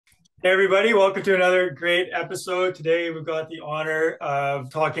Hey everybody, welcome to another great episode. Today we've got the honor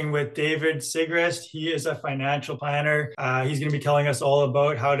of talking with David Sigrist. He is a financial planner. He's going to be telling us all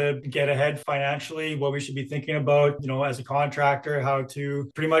about how to get ahead financially, what we should be thinking about, as a contractor, how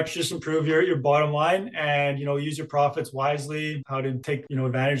to pretty much just improve your bottom line and, use your profits wisely, how to take,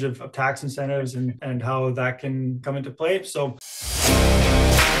 advantage of tax incentives and how that can come into play. So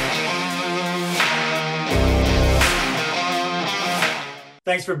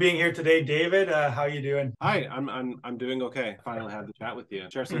thanks for being here today, David. How you doing? Hi, I'm doing okay. Finally had the chat with you.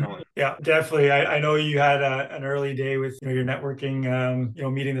 Share some knowledge. Yeah, definitely. I know you had an early day with your networking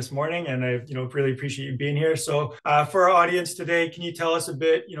meeting this morning, and I really appreciate you being here. So for our audience today, can you tell us a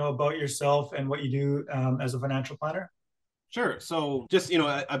bit about yourself and what you do as a financial planner? Sure. So just,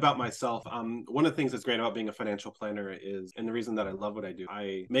 about myself, one of the things that's great about being a financial planner is, and the reason that I love what I do,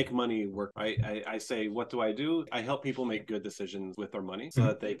 I make money work, right? I say, what do I do? I help people make good decisions with their money so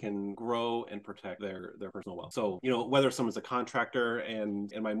that they can grow and protect their personal wealth. So, whether someone's a contractor, and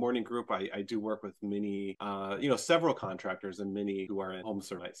in my morning group, I do work with many, several contractors and many who are in home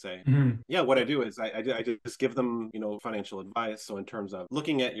service, I'd say. Mm-hmm. Yeah, what I do is I just give them, financial advice. So in terms of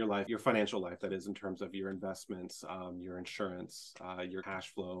looking at your life, your financial life, that is, in terms of your investments, your insurance, your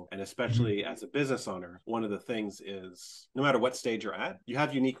cash flow, and especially as a business owner, one of the things is no matter what stage you're at, you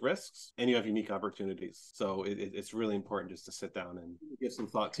have unique risks and you have unique opportunities. So it's really important just to sit down and give some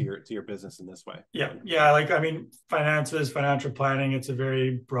thought to your business in this way. Yeah. Finances, financial planning, it's a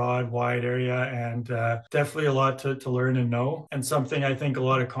very broad, wide area and definitely a lot to learn and know. And something I think a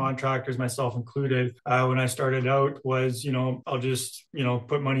lot of contractors, myself included, when I started out was, I'll just,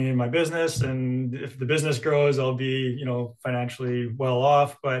 put money in my business. And if the business grows, I'll be, financially well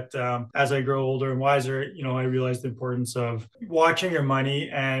off. But as I grow older and wiser, I realized the importance of watching your money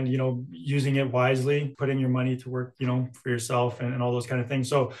and, using it wisely, putting your money to work, for yourself and all those kind of things.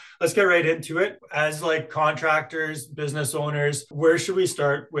 So let's get right into it. As like contractors, business owners, where should we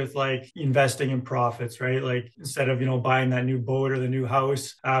start with like investing in profits, right? Like instead of, buying that new boat or the new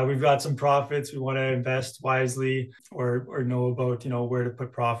house, we've got some profits. We want to invest wisely or know about, where to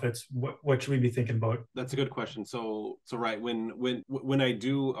put profits. What should we be thinking about? That's a good question. So right, when I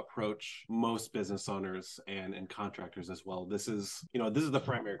do approach most business owners and contractors as well, this is the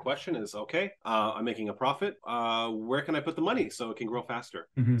primary question is, okay, I'm making a profit. Where can I put the money so it can grow faster?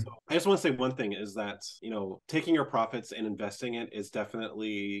 Mm-hmm. So I just want to say one thing is that, taking your profits and investing it is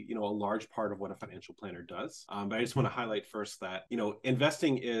definitely, a large part of what a financial planner does. But I just want to highlight first that,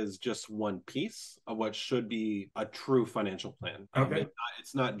 investing is just one piece of what should be a true financial plan. Okay.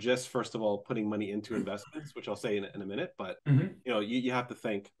 It's not just, first of all, putting money into investments, which I'll say in a minute, but Mm-hmm. you have to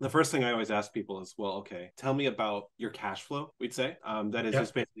think. The first thing I always ask people is, well, okay, tell me about your cash flow, we'd say. That is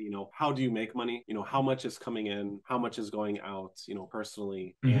just basically, how do you make money? How much is coming in, how much is going out,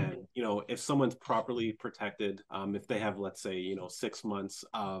 personally. Mm-hmm. And, if someone's properly protected, if they have, let's say, 6 months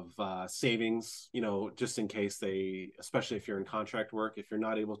of savings, just in case especially if you're in contract work, if you're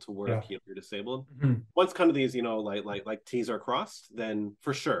not able to work, you're disabled. Mm-hmm. Once kind of these, like T's are crossed, then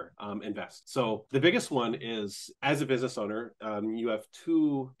for sure, invest. So the biggest one is, as a business owner, you have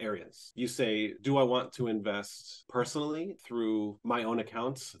two areas. You say, do I want to invest personally through my own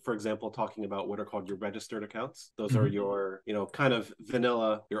accounts? For example, talking about what are called your registered accounts. Those are your, kind of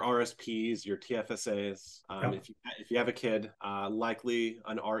vanilla, your RSPs, your TFSAs. If you have a kid, likely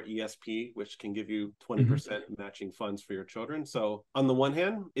an RESP, which can give you 20% matching funds for your children. So on the one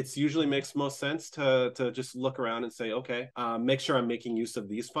hand, it's usually makes most sense to just look around and say, okay, make sure I'm making use of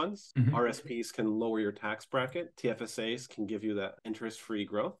these funds. RSPs can lower your tax bracket. TFSAs can give you that interest-free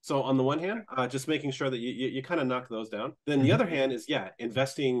growth. So on the one hand, just making sure that you kind of knock those down. Then the other hand is,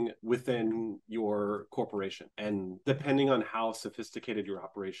 investing within your corporation. And depending on how sophisticated your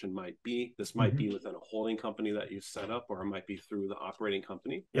operation might be, this might be within a holding company that you set up, or it might be through the operating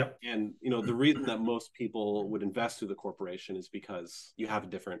company. Yep. And, the reason that most people would invest through the corporation is because you have a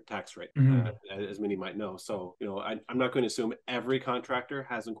different tax rate, as many might know. So, I'm not going to assume every contractor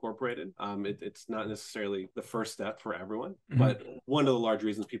has incorporated. It's not necessarily the first step for everyone, but one of the large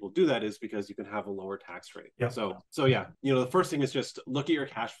reasons people do that is because you can have a lower tax rate. Yep. So yeah, the first thing is just look at your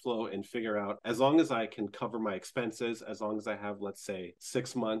cash flow and figure out, as long as I can cover my expenses, as long as I have, let's say,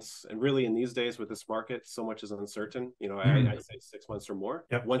 6 months, and really in these days with this market, so much is uncertain, I'd say 6 months or more.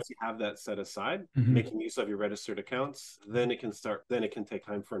 Yep. Once you have that set aside, making use of your registered accounts, then it can take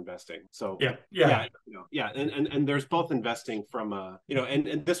time for investing. So and there's both investing from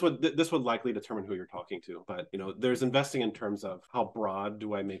and this would likely determine who you're talking to, but there's investing in terms of how broad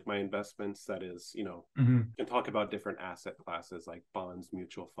do I make my investments. That is, Mm-hmm. can talk about different asset classes like bonds,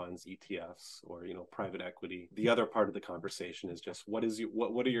 mutual funds, ETFs, or private equity. The other part of the conversation is just what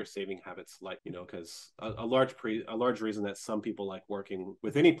are your saving habits like? Because a large reason that some people like working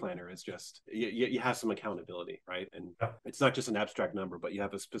with any planner is just you have some accountability, right? And Yeah. it's not just an abstract number, but you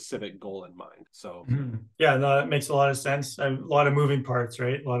have a specific goal in mind. So Yeah, no, that makes a lot of sense. A lot of moving parts,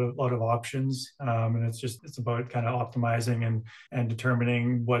 right? A lot of options, and it's about kind of optimizing and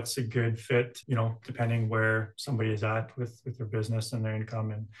determining what's a good fit, depending where somebody is at with their business and their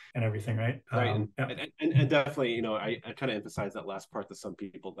income and everything, right? right. Yeah. And definitely, I kind of emphasize that last part to some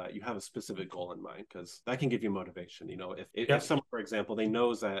people, that you have a specific goal in mind, because that can give you motivation. If Yeah. someone, for example, they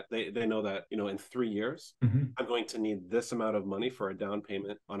know that in 3 years Mm-hmm. I'm going to need this amount of money for a down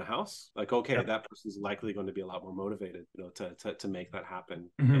payment on a house, like, okay, Yeah. that person's likely going to be a lot more motivated, to make that happen.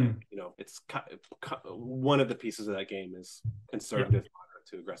 Mm-hmm. And it's one of the pieces of that game is Yeah. conservative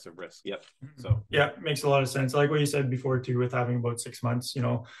to aggressive risk. Yep. So Yeah, makes a lot of sense. Like what you said before too, with having about 6 months,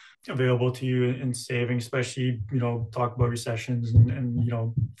 available to you in saving, especially, talk about recessions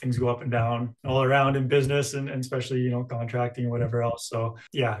and things go up and down all around in business and especially, contracting and whatever else. So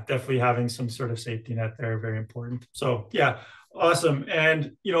yeah, definitely having some sort of safety net there, very important. So yeah, awesome. And,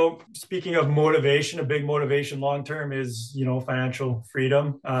 speaking of motivation, a big motivation long term is, financial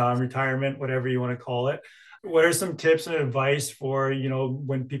freedom, retirement, whatever you want to call it. What are some tips and advice for,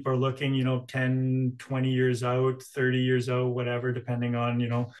 when people are looking, 10, 20 years out, 30 years out, whatever, depending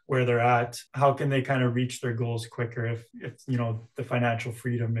on, where they're at? How can they kind of reach their goals quicker if the financial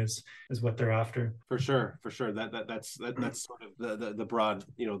freedom is what they're after? for sure, that's sort of the broad,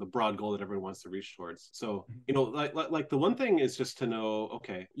 the broad goal that everyone wants to reach towards. So like the one thing is just to know,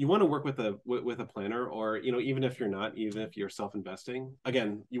 okay, you want to work with a planner, or even if you're not, even if you're self-investing,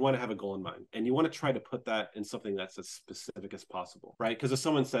 again, you want to have a goal in mind, and you want to try to put that in something that's as specific as possible, right? Because if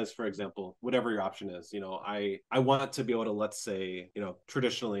someone says, for example, whatever your option is, I want to be able to, let's say,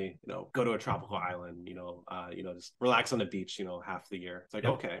 traditionally, go to a tropical island, just relax on the beach, half the year. It's like,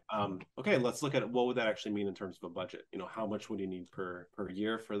 Yep. okay, let's look at what would that actually mean in terms of a budget. How much would you need per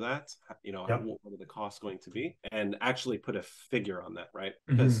year for that? Yep. What are the costs going to be? And actually put a figure on that, right?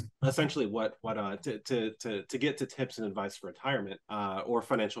 Because Mm-hmm. essentially, to get to tips and advice for retirement, or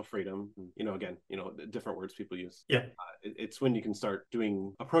financial freedom, again, different words people use. Yeah. It's when you can start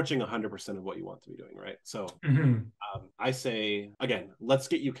approaching 100% of what you want to be doing, right? So Mm-hmm. I say, again, let's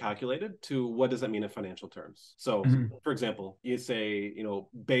get you calculated to what does that mean in financial terms. So, Mm-hmm. for example, you say,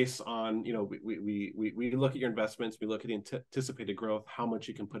 based on, we look at your investments, we look at the anticipated growth, how much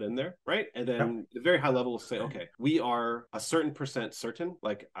you can put in there, right? And Yep. then the very high level will say, okay, we are a certain percent certain.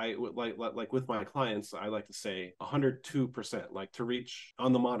 Like like with my clients, I like to say 102%, like to reach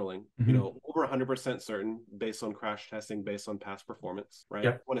on the modeling, Mm-hmm. over 100% certain based on crash testing, based on past performance, right? I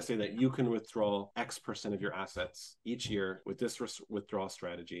Yep. want to say that you can withdraw X% of your assets each year with this withdrawal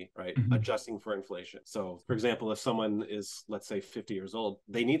strategy, right? Mm-hmm. Adjusting for inflation. So, for example, if someone is, let's say, 50 years old,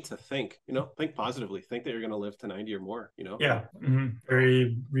 they need to think positively, think that you're going to live to 90 or more, Yeah. Mm-hmm.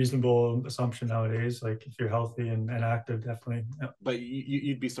 Very reasonable assumption nowadays. Like if you're healthy and active, definitely. Yeah. But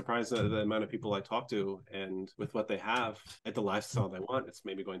you'd be surprised at the amount of people I talk to, and with what they have at the lifestyle they want, it's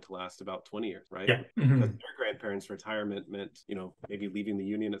maybe going to last about 20 years, right? Yeah. Because Mm-hmm. their grandparents' retirement meant, maybe leaving the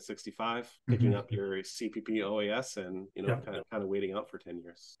union at 65, Mm-hmm. picking up your CPP OAS, and Yeah. kind of waiting out for 10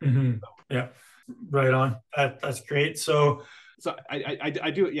 years. Mm-hmm. So, Yeah. Right on. That's great. So so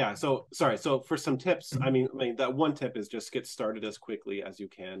I do, yeah. So sorry. So for some tips, I mean that one tip is just get started as quickly as you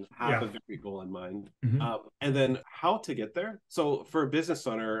can. Have yeah. a very goal in mind, Mm-hmm. and then how to get there. So for a business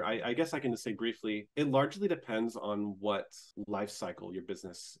owner, I guess I can just say briefly, it largely depends on what life cycle your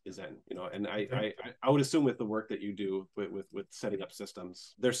business is in. And Okay. I would assume with the work that you do with setting up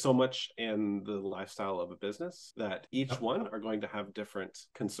systems, there's so much in the lifestyle of a business that each Yep. one are going to have different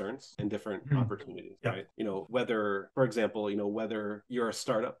concerns and different Mm-hmm. opportunities, Yeah. right? Whether, for example, whether you're a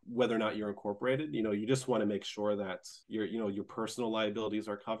startup, whether or not you're incorporated, you just want to make sure that your personal liabilities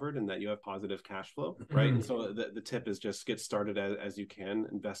are covered and that you have positive cash flow, right? Mm-hmm. And so the tip is just get started as you can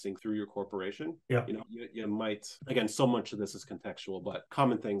investing through your corporation. Yeah. You might, again, so much of this is contextual, but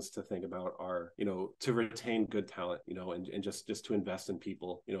common things to think about are, to retain good talent, and just to invest in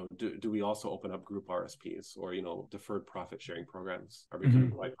people. Do we also open up group RSPs, or deferred profit sharing programs are becoming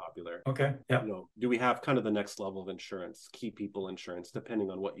Mm-hmm. quite popular. Okay. Yeah. Do we have kind of the next level of insurance, key people insurance,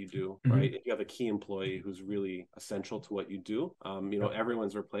 depending on what you do, Mm-hmm. right? If you have a key employee who's really essential to what you do, Yeah.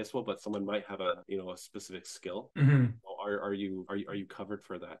 everyone's replaceable, but someone might have a specific skill. Mm-hmm. are you covered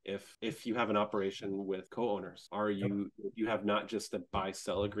for that? If you have an operation with co-owners, you have not just a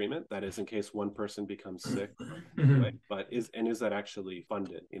buy-sell agreement that is in case one person becomes sick, right? But is that actually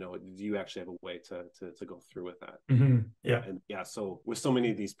funded? Do you actually have a way to go through with that? Yeah. And yeah, so with so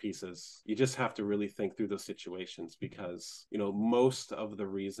many of these pieces, you just have to really think through those situations, because most of the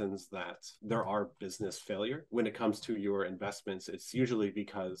reasons that there are business failure when it comes to your investments, it's usually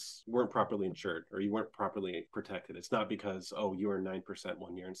because you weren't properly insured or you weren't properly protected. It's not because you were 9%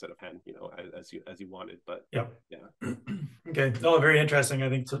 one year instead of 10, as you wanted. But yeah. Okay. No, very interesting. I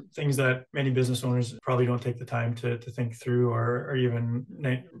think things that many business owners probably don't take the time to think through or even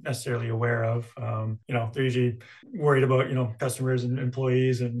necessarily aware of. They're usually worried about, customers and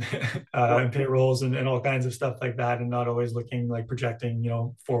employees and, and payrolls and all kinds of stuff like that, and not always looking like projecting,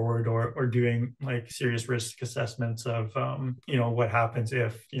 forward or doing like serious risk assessments of, what happens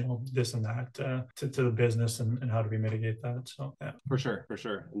if, this and that to the business and how do we mitigate that. So, yeah. For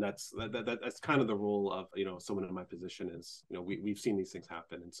sure. And that's kind of the role of, someone in my position is, we've seen these things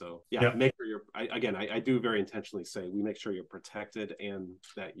happen. And so, make sure I do very intentionally say we make sure you're protected and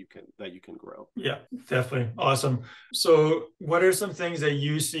that you can grow. Yeah, definitely. Awesome. So what are some things that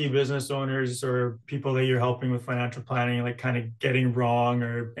you see business owners or people that you're helping with financial planning, like kind of getting wrong,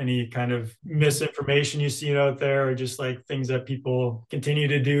 or any kind of misinformation you see out there, or just like things that people continue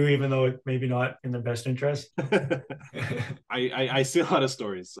to do, even though it maybe not in their best interest? I see a lot of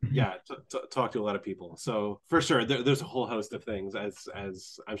stories. Yeah. Talk to a lot of people. So for sure, there's a whole host of things,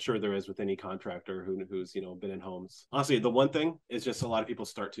 as I'm sure there is with any contractor who's been in homes. Honestly, the one thing is just a lot of people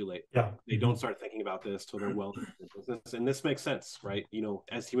start too late. Yeah. They don't start thinking about this till they're well in business. And this makes sense, right?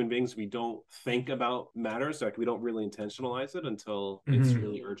 As human beings, we don't think about matters, like we don't really intentionalize it until it's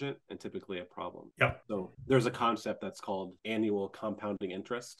really urgent and typically a problem. Yeah. So there's a concept that's called annual compounding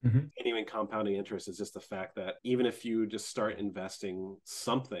interest. Annual compounding interest is just the fact that even if you just start investing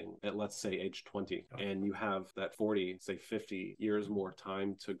something at, let's say, age 20, and you have that 40, say 50 years more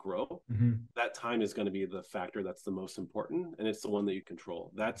time to grow, that time is going to be the factor that's the most important, and it's the one that you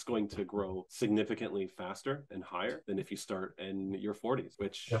control. That's going to grow significantly faster and higher than if you start in your 40s,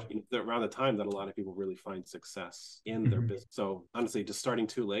 which around the time that a lot of people really find success in their business. So honestly, just starting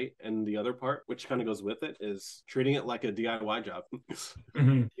too late. And the other part, which kind of goes with it, is treating it like a DIY job.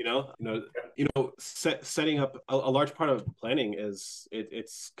 Setting up a large part of planning is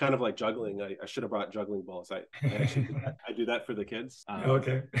it's kind of like juggling. I should have brought juggling balls. I actually do that for the kids.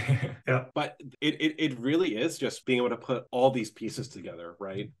 Okay. Yeah. But it really is just being able to put all these pieces together,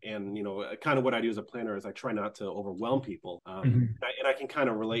 right? And kind of what I do as a planner is I try not to overwhelm people. And I can kind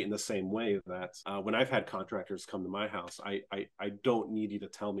of relate in the same way that when I've had contractors come to my house, I don't need you to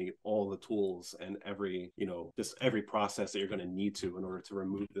tell me all the tools and every process that you're going to need to in order to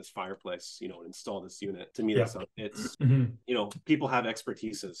remove this fireplace, and install this unit. To me, that's not, it's, people have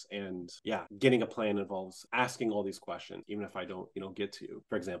expertises, and getting a plan involves asking all these questions, even if I don't, get to you.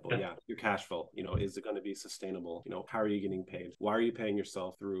 For example, your cash flow, is it going to be sustainable? How are you getting paid? Why are you paying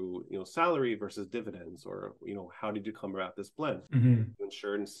yourself through, salary versus dividends? Or, how did you come about this blend?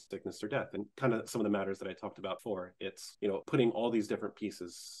 Insurance, sickness, or death? And kind of some of the matters that I talked about before. It's, putting all these different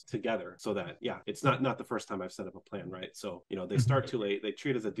pieces together so that, it's not the first time I've set up a plan, right? So, they start too late. They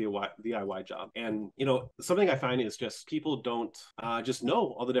treat it as a DIY job. And, something I find is just people don't just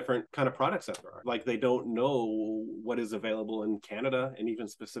know all the different kind of products that there are. Like, they don't know what is available in Canada and even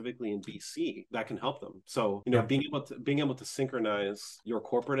specifically in BC that can help them. So, being able to synchronize your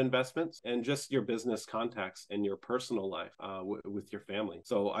corporate investments and just your business contacts and your personal life with your family.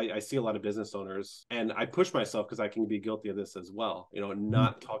 So I see a lot of business owners, and I push myself because I can be guilty of this as well,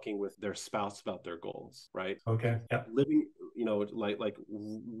 not talking with their spouse about their goals, right? Okay. Yeah. Living, like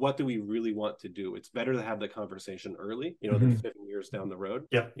what do we really want to do? It's better to have that conversation early, than 15 years down the road.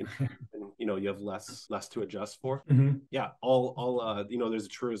 Yeah. And you have less to adjust for. All there's a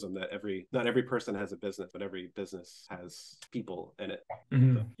truism that not every person has a business, but every business has people in it.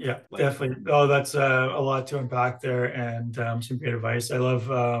 So, definitely. Oh, that's a lot to unpack there, and some great advice. I love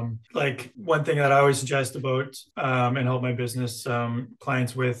one thing that I always suggest about and help my business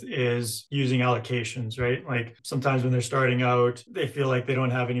clients with is using allocations, right? Like sometimes when they're starting out, they feel like they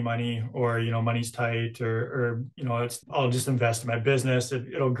don't have any money, or money's tight, or I'll just invest in my business.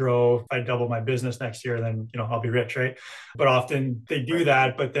 It'll grow. If I double my business next year, then, I'll be rich, right? But often they do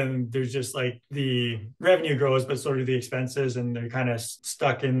that, but then there's just like the revenue grows, but sort of the expenses, and they're kind of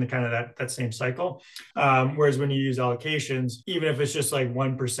stuck in the kind of that same cycle. Whereas when you use allocations, even if it's just like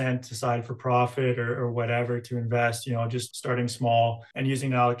 1% aside for profit or whatever to invest, just starting small and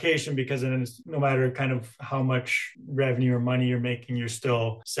using an allocation, because then it's, no matter kind of how much revenue or money you're making, you're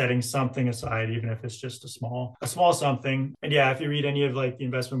still setting something aside, even if it's just a small something. And yeah, if you read any of like the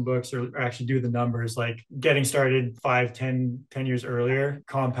investment books or actually do the numbers, like getting started 5, 10 years earlier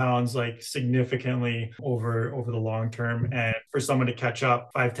compounds like significantly over the long term. And for someone to catch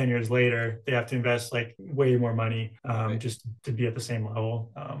up 5, 10 years later, they have to invest like way more money just to be at the same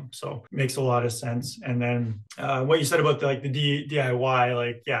level. So it makes a lot of sense. And then what you said about the DIY,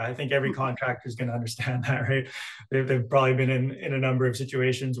 like, yeah, I think every contractor is going to understand that, right? They've probably been in a number of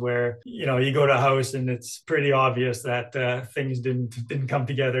situations where, you go to a house and it's pretty obvious that things didn't come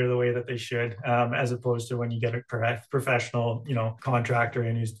together the way that they should, as opposed to when you get a professional, contractor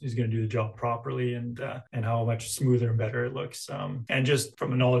and who's going to do the job properly, and how much smoother and better it looks. And just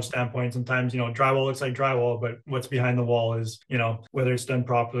from a knowledge standpoint, sometimes, drywall looks like drywall, but what's behind the wall is, whether it's done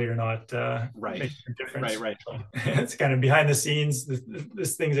properly or not, makes a difference. Right. So it's kind of behind the scenes,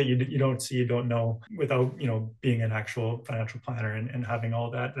 this things that you don't see, you don't know, without, being an actual financial planner and having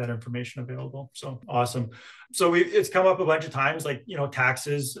all that information available. So awesome. So it's come up a bunch of times, like,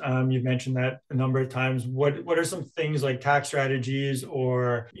 taxes. You've mentioned that a number of times. What are some things like tax strategies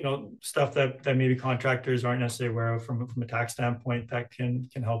or, stuff that maybe contractors aren't necessarily aware of from a tax standpoint that can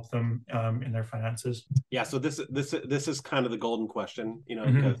help them in their finances? Yeah. So this is kind of the golden question,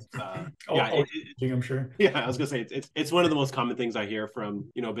 because I'm sure. Yeah, I was gonna say it's one of the most common things I hear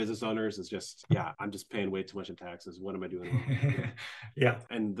from business owners is just, yeah, I'm just paying way too much in taxes. What am I doing wrong? Yeah.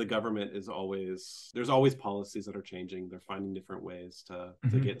 And the government there's always policies that are changing. They're finding different ways to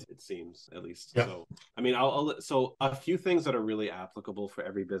get, it seems, at least. Yeah. So I mean, so a few things that are really applicable for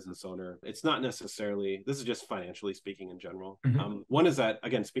every business owner. It's not necessarily, this is just financially speaking in general. One is that,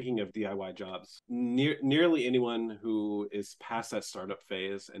 again, speaking of DIY jobs, nearly anyone who is past that startup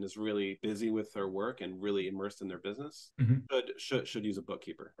phase and is really busy with their work and really immersed in their business should use a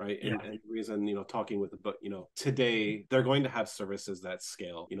bookkeeper, right? And the reason, talking with the book, today they're going to have services that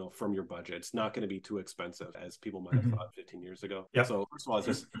scale, from your budget. It's not going to be too expensive as people might have thought 15 years ago. Yep. So first of all, it's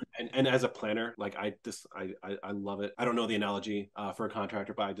just, and as a planner, like I love it. I don't know the analogy for a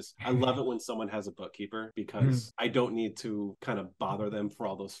contractor, but I love it when someone has a bookkeeper, because I don't need to kind of bother them for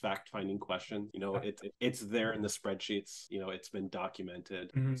all those fact-finding questions. It's there in the spreadsheets, it's been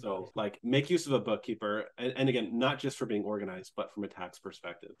documented. So like, make use of a bookkeeper, and again, not just for being organized, but from a tax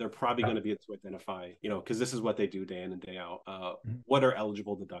perspective. They're probably going to be able to identify, because this is what they do day in and day out. What are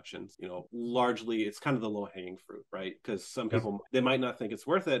eligible deductions? Largely it's kind of the low-hanging fruit, right? Because some people, they might not think it's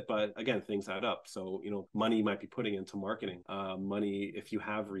worth it, but again, things add up. So money you might be putting into marketing, money if you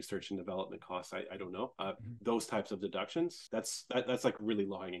have research and development costs, I don't know, those types of deductions, that's like really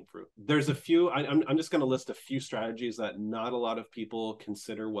low-hanging fruit. There's a few, I'm just going to list a few strategies that not a lot of people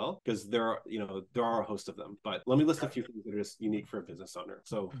consider well, because there are a host of them, but let me list a few things that are just unique for a business owner.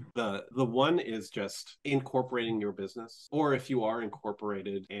 So the one is just incorporating your business, or if you are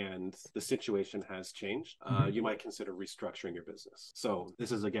incorporated and the situation has changed, you might consider restructuring your business. So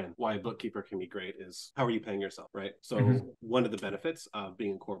this is, again, why a bookkeeper can be great, is how are you paying yourself, right? So one of the benefits of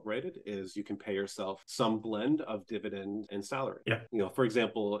being incorporated is you can pay yourself some blend of dividend and salary. Yeah. For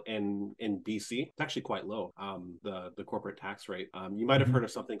example, in BC, it's actually quite low, the corporate tax rate. You might have heard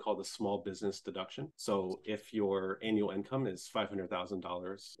of something called the small business deduction. So if your annual income is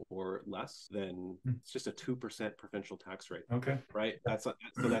 $500,000 or less, then it's just a 2% provincial tax rate. Okay. Right. So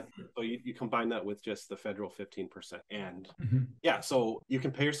you combine that with just the federal 15%. And so you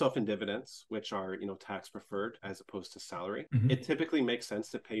can pay yourself in dividends, which are, tax preferred as opposed to salary. It typically makes sense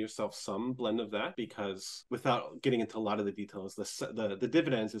to pay yourself some blend of that, because without getting into a lot of the details, the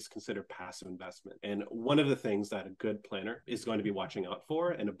dividends is considered passive investment. And one of the things that a good planner is going to be watching out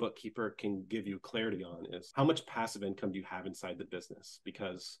for, and a bookkeeper can give you clarity on, is how much passive income do you have inside the business?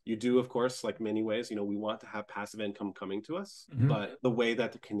 Because you do, of course, like many ways, we want to have passive income coming to us, but the way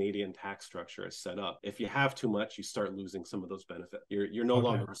that the Canadian tax structure is set up, if you have too much, you start losing some of those benefits. You're no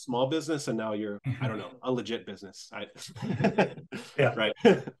longer a small business, and now you're, I don't know, a legit business. Right.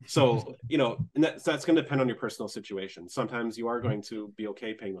 So, and that's going to depend on your personal situation. Sometimes you are going to be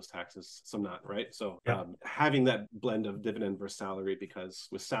okay paying those taxes, some not, right? So having that blend of dividend versus salary, because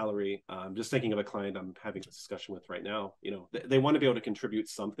with salary, just thinking of a client I'm having a discussion with right now, they want to be able to contribute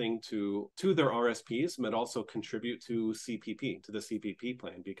something to their RSPs, but also contribute to the CPP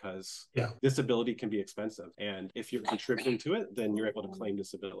plan, because disability can be expensive. And if you're contributing to it, then you're able to claim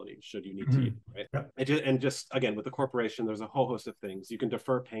disability should you need to Mm-hmm. use, right? Yeah. And just again, with the corporation, there's a whole host of things. You can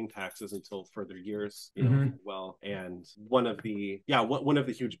defer paying taxes until further years, Mm-hmm. well. And one of the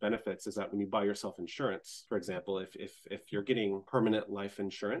huge benefits is that when you buy yourself insurance, for example, if you're getting permanent life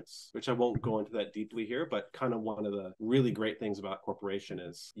insurance, which I won't go into that deeply here, but kind of one of the really great things about corporation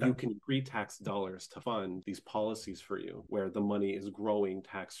is you can pre-tax dollars to fund these policies for you, where the money is growing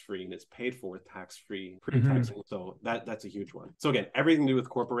tax-free and it's paid for with tax-free pre-taxing. Mm-hmm. So that's a huge one. So again, everything to do with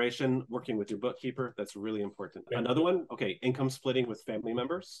corporation, working with your bookkeeper, that's really important. Yeah. Another one, income splitting with family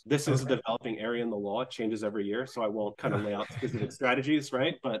members. This is a developing area in the law. It changes every year, so I won't kind of lay out specific strategies,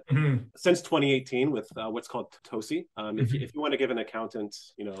 right? But since 2018 with what's called TOSI, if you want to give an accountant,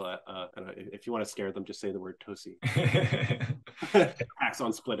 if you want to scare them, just say the word TOSI. Tax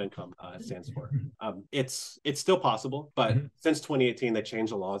on split income it stands for. It's still possible, but since 2018 they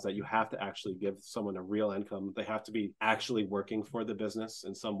changed the laws that you have to actually give someone a real income. They have to be actually working for the business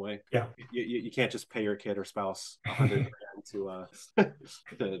in some way. Yeah, you can't just pay your kid or spouse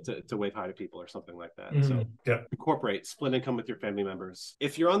 $100,000 to wave hi to people or something like that. So incorporate split income with your family members.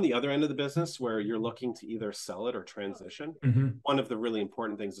 If you're on the other end of the business where you're looking to either sell it or transition, one of the really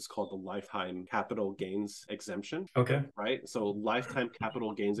important things is called the lifetime capital gains exemption. Okay. Right. So lifetime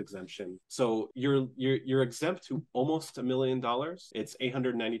capital gains exemption. So you're exempt to almost $1 million. It's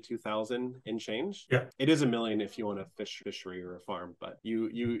 892,000 and change. Yeah. It is $1 million if you own a fishery or a farm, but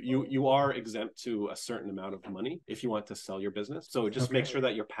you are exempt to a certain amount of money if you want to sell your business. So just make sure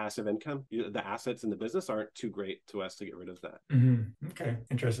that your passive income, the assets in the business, aren't too great to us to get rid of that. Okay.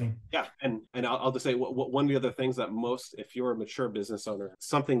 Interesting. Yeah. And I'll just say one of the other things that if you're a mature business owner,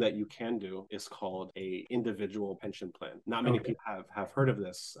 something that you can do is called a individual pension plan. Not many people have heard of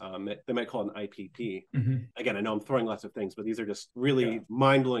this. They might call it an IPP. Again, I know I'm throwing lots of things, but these are just really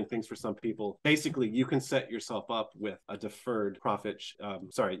mind-blowing things for some people. Basically, you can set yourself up with a deferred profit.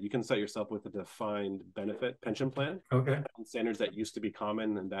 You can set yourself with a defined benefit pension plan. Okay. Standards that used to be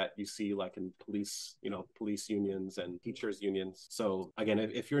common and that you see like in police unions and teachers unions. So again,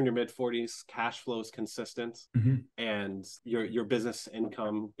 if you're in your mid-40s, cash flow is consistent, and your business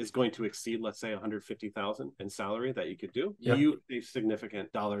income is going to exceed, let's say, 150,000 in salary that you could do, you save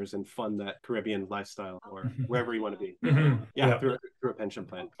significant dollars and fund that Caribbean lifestyle or wherever you want to be. Through a pension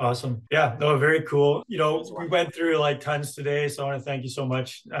plan. Awesome. Yeah, no, very cool. We went through like tons today, so I want to thank you so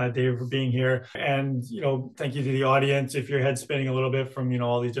much, Dave, for being here. And, thank you to the audience. If your head's spinning a little bit from,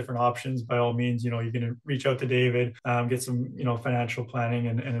 all these different options, by all means, you're going to reach out to David, get some, financial planning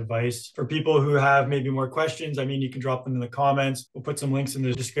and advice. For people who have maybe more questions, you can drop them in the comments. We'll put some links in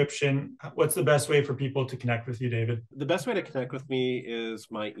the description. What's the best way for people to connect with you, David? The best way to connect with me is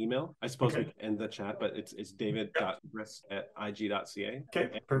my email. I suppose we can end the chat, but it's david.sigrist@ig.ca.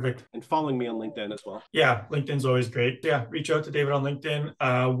 Okay, perfect. And following me on LinkedIn as well. Yeah, LinkedIn's always great. Yeah, reach out to David on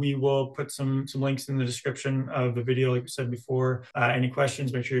LinkedIn. We will put some links in the description of the video, like we said before. Any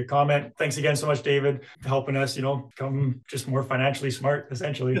questions, make sure you comment. Thanks again so much, David, for helping us, become just more financially smart,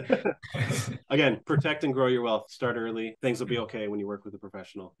 essentially. Again, protect and grow your wealth. Start early. Things will be okay when you work with a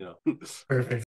professional. Perfect.